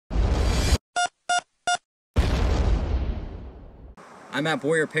I'm at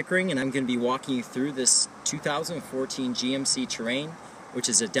Boyer Pickering, and I'm going to be walking you through this 2014 GMC Terrain, which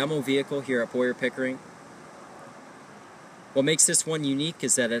is a demo vehicle here at Boyer Pickering. What makes this one unique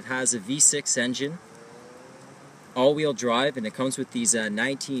is that it has a V6 engine, all-wheel drive, and it comes with these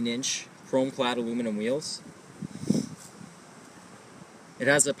 19-inch chrome-clad aluminum wheels. It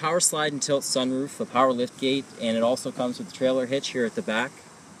has a power slide and tilt sunroof, a power liftgate, and it also comes with a trailer hitch here at the back.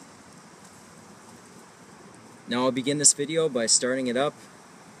 Now I'll begin this video by starting it up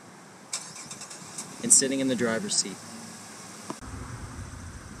and sitting in the driver's seat.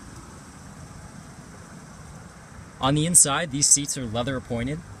 On the inside, these seats are leather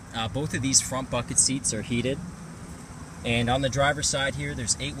appointed. Both of these front bucket seats are heated. And on the driver's side here,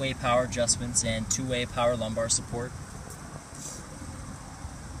 there's 8-way power adjustments and 2-way power lumbar support.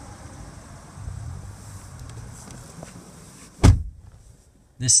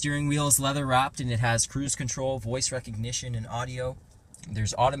 The steering wheel is leather wrapped and it has cruise control, voice recognition, and audio.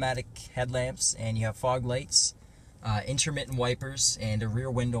 There's automatic headlamps, and you have fog lights, intermittent wipers, and a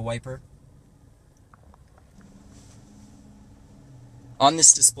rear window wiper. On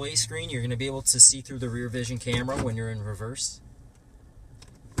this display screen, you're going to be able to see through the rear vision camera when you're in reverse.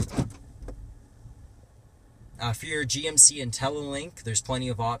 For your GMC IntelliLink, there's plenty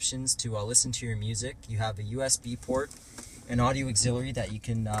of options to listen to your music. You have a USB port, an audio auxiliary that you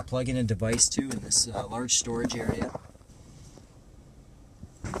can plug in a device to in this large storage area.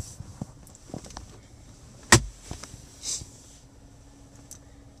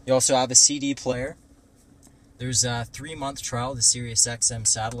 You also have a CD player. There's a 3-month trial of the Sirius XM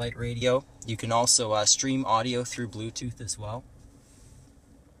satellite radio. You can also stream audio through Bluetooth as well.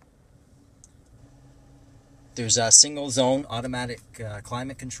 There's a single zone automatic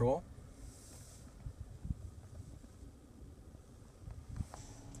climate control.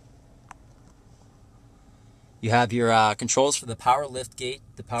 You have your controls for the power liftgate,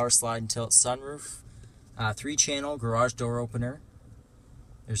 the power slide and tilt sunroof, 3-channel garage door opener.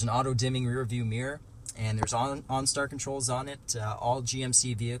 There's an auto dimming rear view mirror, and there's OnStar controls on it. All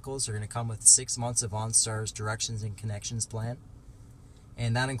GMC vehicles are going to come with 6 months of OnStar's directions and connections plan,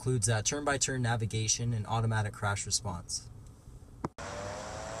 and that includes turn-by-turn navigation and automatic crash response.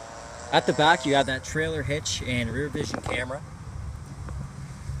 At the back, you have that trailer hitch and rear vision camera.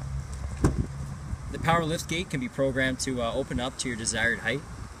 The power liftgate can be programmed to open up to your desired height.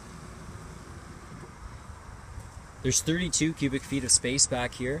 There's 32 cubic feet of space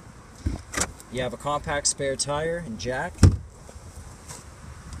back here. You have a compact spare tire and jack.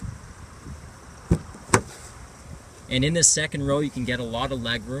 And in this second row, you can get a lot of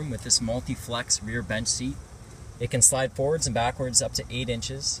leg room with this multi-flex rear bench seat. It can slide forwards and backwards up to 8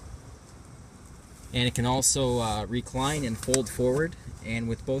 inches. And it can also recline and fold forward. And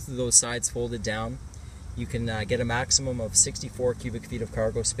with both of those sides folded down, you can get a maximum of 64 cubic feet of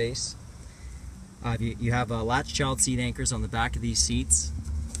cargo space. You have latch child seat anchors on the back of these seats.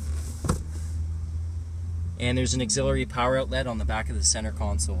 And there's an auxiliary power outlet on the back of the center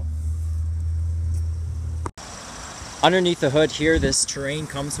console. Underneath the hood here, this Terrain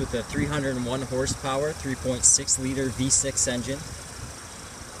comes with a 301 horsepower, 3.6 liter V6 engine.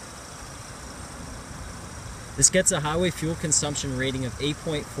 This gets a highway fuel consumption rating of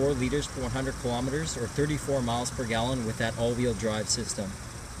 8.4 liters per 100 kilometers, or 34 miles per gallon with that all-wheel drive system.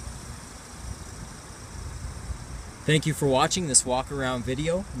 Thank you for watching this walk-around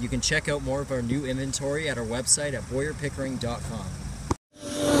video. You can check out more of our new inventory at our website at boyerpickering.com.